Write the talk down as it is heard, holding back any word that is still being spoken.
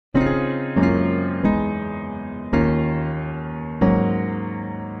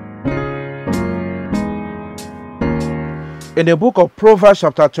In the book of Proverbs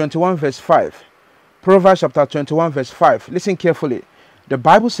chapter 21 verse 5, Proverbs chapter 21 verse 5, listen carefully. The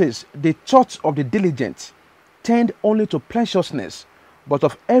Bible says, the thoughts of the diligent tend only to plenteousness, but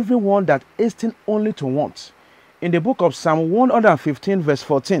of everyone that hastens only to want. In the book of Psalm 115 verse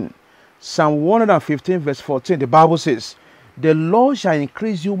 14, Psalm 115 verse 14, the Bible says, the Lord shall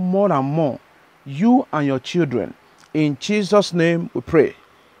increase you more and more, you and your children. In Jesus' name we pray.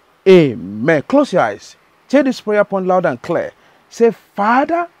 Amen. Close your eyes. Take this prayer point loud and clear. Say,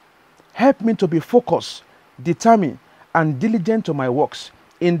 Father, help me to be focused, determined, and diligent to my works.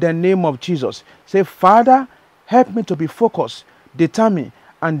 In the name of Jesus. Say, Father, help me to be focused, determined,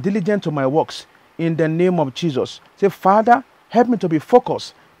 and diligent to my works. In the name of Jesus. Say, Father, help me to be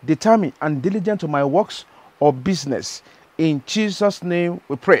focused, determined, and diligent to my works or business. In Jesus' name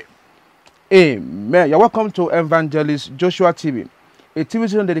we pray. Amen. You're welcome to Evangelist Joshua TV, a TV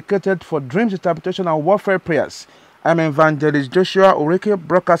channel dedicated for dreams interpretation and warfare prayers. I'm Evangelist Joshua Oreke,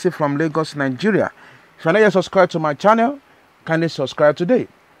 broadcasting from Lagos, Nigeria. If you're not yet subscribed to my channel, kindly subscribe today.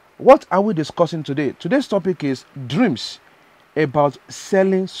 What are we discussing today? Today's topic is dreams about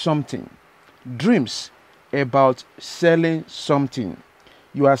selling something. Dreams about selling something.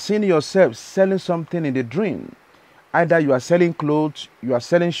 You are seeing yourself selling something in the dream. Either you are selling clothes, you are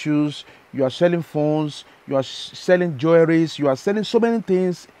selling shoes, you are selling phones, you are selling jewelries, you are selling so many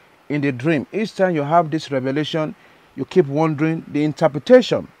things in the dream. Each time you have this revelation, you keep wondering the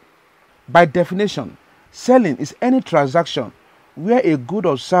interpretation. By definition, selling is any transaction where a good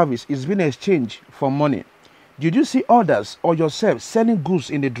or service is being exchanged for money. Did you see others or yourself selling goods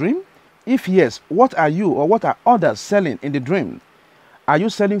in the dream? If yes, what are you or what are others selling in the dream? Are you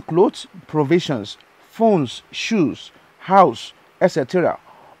selling clothes, provisions, phones, shoes, house, etc.?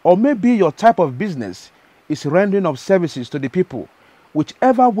 Or maybe your type of business is rendering of services to the people.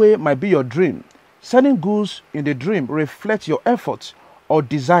 Whichever way might be your dream, selling goods in the dream reflects your effort or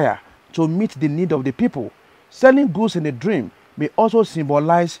desire to meet the need of the people. Selling goods in the dream may also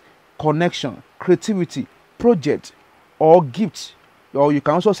symbolize connection, creativity, project, or gift, or you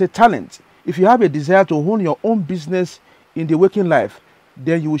can also say talent. If you have a desire to own your own business in the waking life,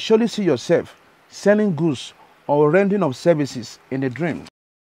 then you will surely see yourself selling goods or rendering of services in the dream.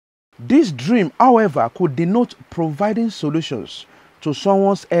 This dream, however, could denote providing solutions to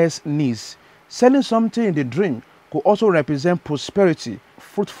someone else's needs. Selling something in the dream could also represent prosperity,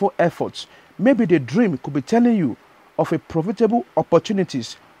 fruitful efforts. Maybe the dream could be telling you of a profitable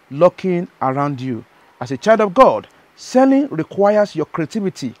opportunities lurking around you. As a child of God, selling requires your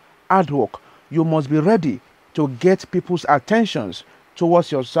creativity, hard work. You must be ready to get people's attentions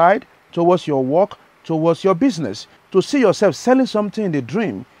towards your side, towards your work, towards your business. To see yourself selling something in the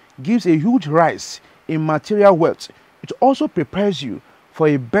dream gives a huge rise in material wealth. It also prepares you for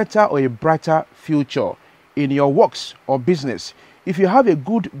a better or a brighter future in your works or business. If you have a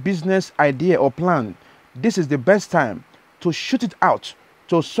good business idea or plan, this is the best time to shoot it out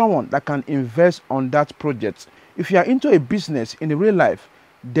to someone that can invest on that project. If you are into a business in the real life,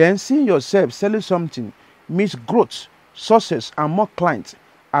 then seeing yourself selling something means growth, success, and more clients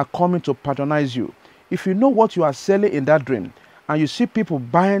are coming to patronize you. If you know what you are selling in that dream and you see people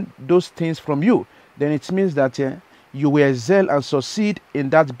buying those things from you, then it means that you will excel and succeed in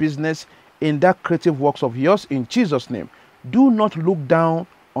that business, in that creative works of yours, in Jesus' name. Do not look down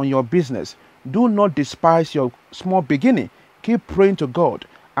on your business. Do not despise your small beginning. Keep praying to God,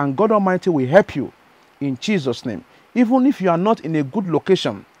 and God Almighty will help you in Jesus' name. Even if you are not in a good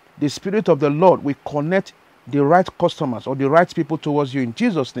location, the Spirit of the Lord will connect the right customers or the right people towards you in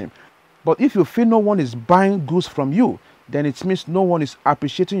Jesus' name. But if you feel no one is buying goods from you, then it means no one is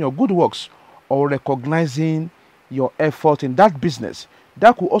appreciating your good works or recognizing your effort in that business.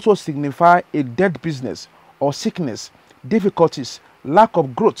 That could also signify a dead business or sickness, difficulties, lack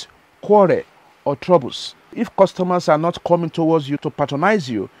of growth, quarrel, or troubles. If customers are not coming towards you to patronize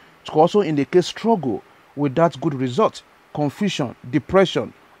you, it could also indicate struggle with that good result, confusion,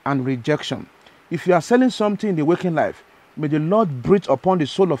 depression, and rejection. If you are selling something in the waking life, may the Lord breathe upon the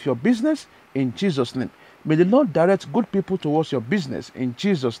soul of your business in Jesus' name. May the Lord direct good people towards your business in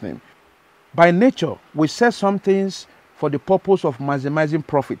Jesus' name. By nature, we sell some things for the purpose of maximizing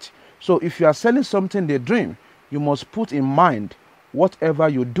profit. So if you are selling something in the dream, you must put in mind whatever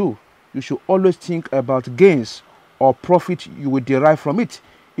you do, you should always think about gains or profit you will derive from it.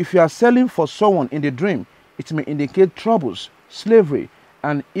 If you are selling for someone in the dream, it may indicate troubles, slavery,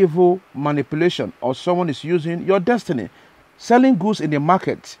 and evil manipulation, or someone is using your destiny. Selling goods in the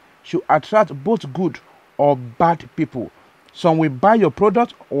market should attract both good or bad people. Some will buy your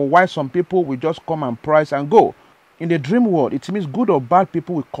product, or while some people will just come and price and go. In the dream world, it means good or bad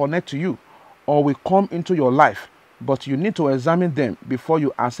people will connect to you or will come into your life. but you need to examine them before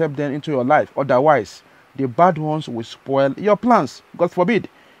you accept them into your life. Otherwise, the bad ones will spoil your plans. God forbid.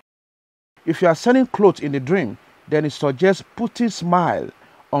 If you are selling clothes in a dream, then it suggests putting smile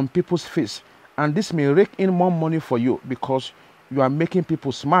on people's face, and this may rake in more money for you because you are making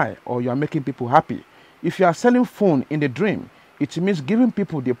people smile or you are making people happy. If you are selling phone in the dream, it means giving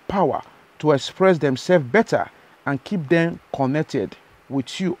people the power to express themselves better and keep them connected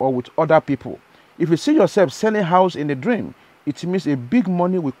with you or with other people. If you see yourself selling house in a dream, it means a big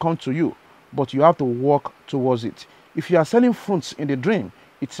money will come to you, but you have to work towards it. If you are selling fruits in the dream,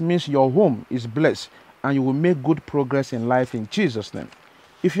 it means your home is blessed and you will make good progress in life in Jesus' name.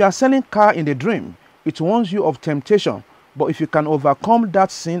 If you are selling car in the dream, it warns you of temptation, but if you can overcome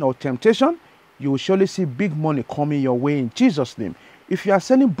that sin or temptation, you will surely see big money coming your way in Jesus' name. If you are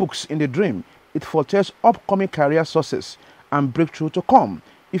selling books in the dream, it foretells upcoming career success and breakthrough to come.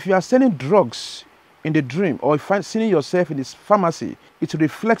 If you are selling drugs in the dream, or if you are seeing yourself in this pharmacy, it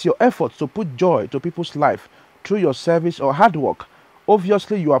reflects your efforts to put joy to people's life through your service or hard work.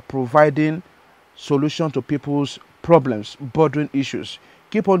 Obviously, you are providing solution to people's problems, bothering issues.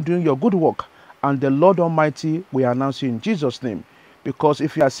 Keep on doing your good work, and the Lord Almighty will announce you in Jesus' name. Because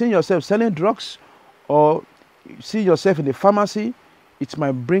if you are seeing yourself selling drugs or see yourself in the pharmacy, it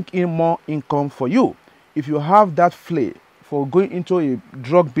might bring in more income for you. If you have that flair for going into a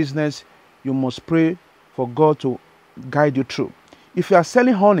drug business, you must pray for God to guide you through. If you are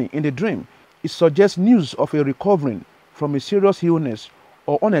selling honey in the dream, it suggests news of a recovering from a serious illness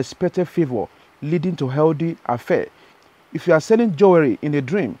or unexpected favor leading to healthy affair. If you are selling jewelry in a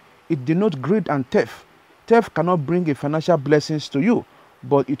dream, it denotes greed and theft. Theft cannot bring a financial blessings to you,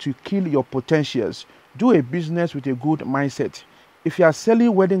 but it will kill your potentials. Do a business with a good mindset. If you are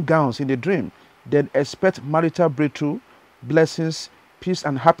selling wedding gowns in the dream, then expect marital breakthrough, blessings, peace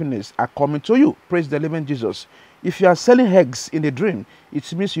and happiness are coming to you. Praise the living Jesus. If you are selling eggs in a dream,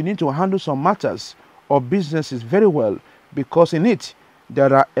 it means you need to handle some matters or businesses very well, because in it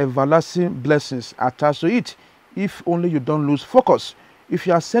there are everlasting blessings attached to it, if only you don't lose focus. If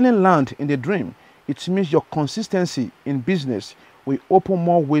you are selling land in the dream, it means your consistency in business will open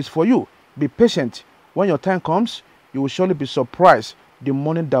more ways for you. Be patient. When your time comes, you will surely be surprised the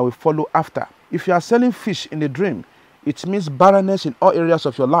money that will follow after. If you are selling fish in the dream, it means barrenness in all areas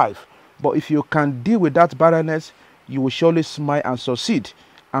of your life. But if you can deal with that barrenness, you will surely smile and succeed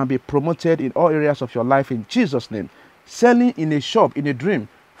and be promoted in all areas of your life in Jesus' name. Selling in a shop in a dream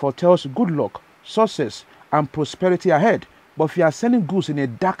foretells good luck, success, and prosperity ahead. But if you are selling goods in a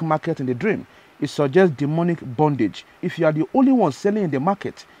dark market in the dream, it suggests demonic bondage. If you are the only one selling in the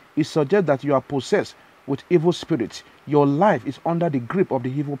market, it suggests that you are possessed with evil spirits. Your life is under the grip of the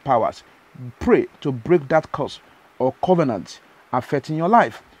evil powers. Pray to break that curse or covenant affecting your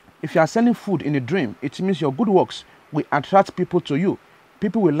life. If you are selling food in a dream, it means your good works will attract people to you.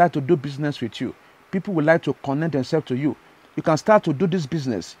 People will like to do business with you. People will like to connect themselves to you. You can start to do this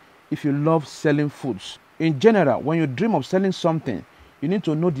business if you love selling foods. In general, when you dream of selling something, you need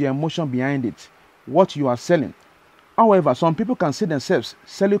to know the emotion behind it, what you are selling. However, some people can see themselves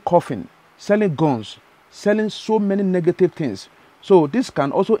selling coffin, selling guns, selling so many negative things. So this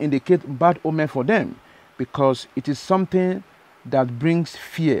can also indicate bad omen for them, because it is something that brings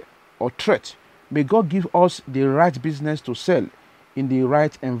fear or threat. May God give us the right business to sell in the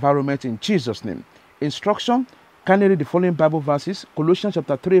right environment in Jesus' name. Instruction: kindly read the following Bible verses: Colossians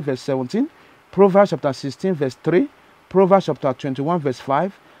chapter 3 verse 17, Proverbs chapter 16 verse 3, Proverbs chapter 21 verse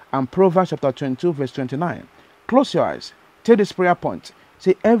 5, and Proverbs chapter 22 verse 29. Close your eyes. Take this prayer point.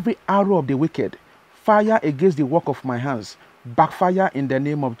 Say, every arrow of the wicked, fire against the work of my hands, backfire in the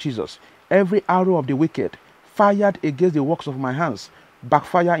name of Jesus. Every arrow of the wicked, fired against the works of my hands,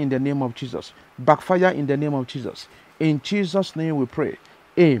 backfire in the name of Jesus. Backfire in the name of Jesus. In Jesus' name we pray.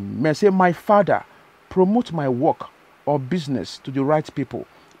 Amen. Say, my Father, promote my work or business to the right people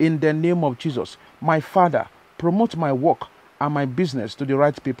in the name of Jesus. My Father, promote my work and my business to the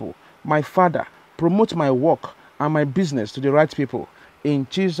right people. My Father, promote my work and my business to the right people. In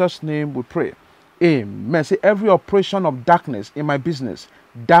Jesus' name we pray. Amen. Say, every operation of darkness in my business,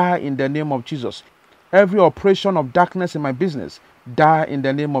 die in the name of Jesus. Every operation of darkness in my business, die in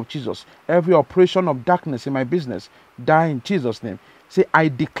the name of Jesus. Every operation of darkness in my business, die in Jesus' name. Say, I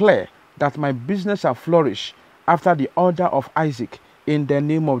declare that my business shall flourish after the order of Isaac in the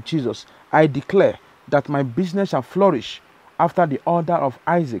name of Jesus. I declare that my business shall flourish after the order of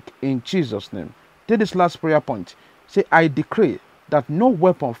Isaac in Jesus' name. Take this last prayer point. Say, I decree that no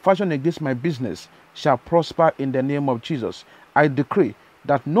weapon fashioned against my business shall prosper in the name of Jesus. I decree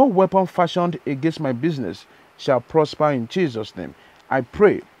that no weapon fashioned against my business shall prosper in Jesus' name. I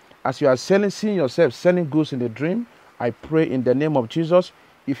pray, as you are seeing yourself selling goods in the dream, I pray in the name of Jesus,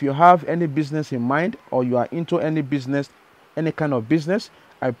 if you have any business in mind or you are into any business, any kind of business,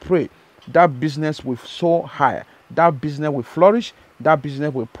 I pray that business will soar higher. That business will flourish. That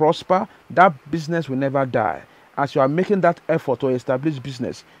business will prosper. That business will never die. As you are making that effort to establish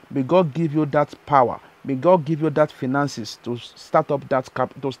business, may God give you that power. May God give you that finances to start up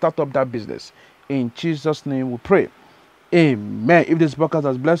that business. In Jesus' name we pray. Amen. If this podcast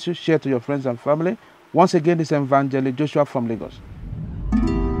has blessed you, share to your friends and family. Once again, this is Evangelist Joshua from Lagos.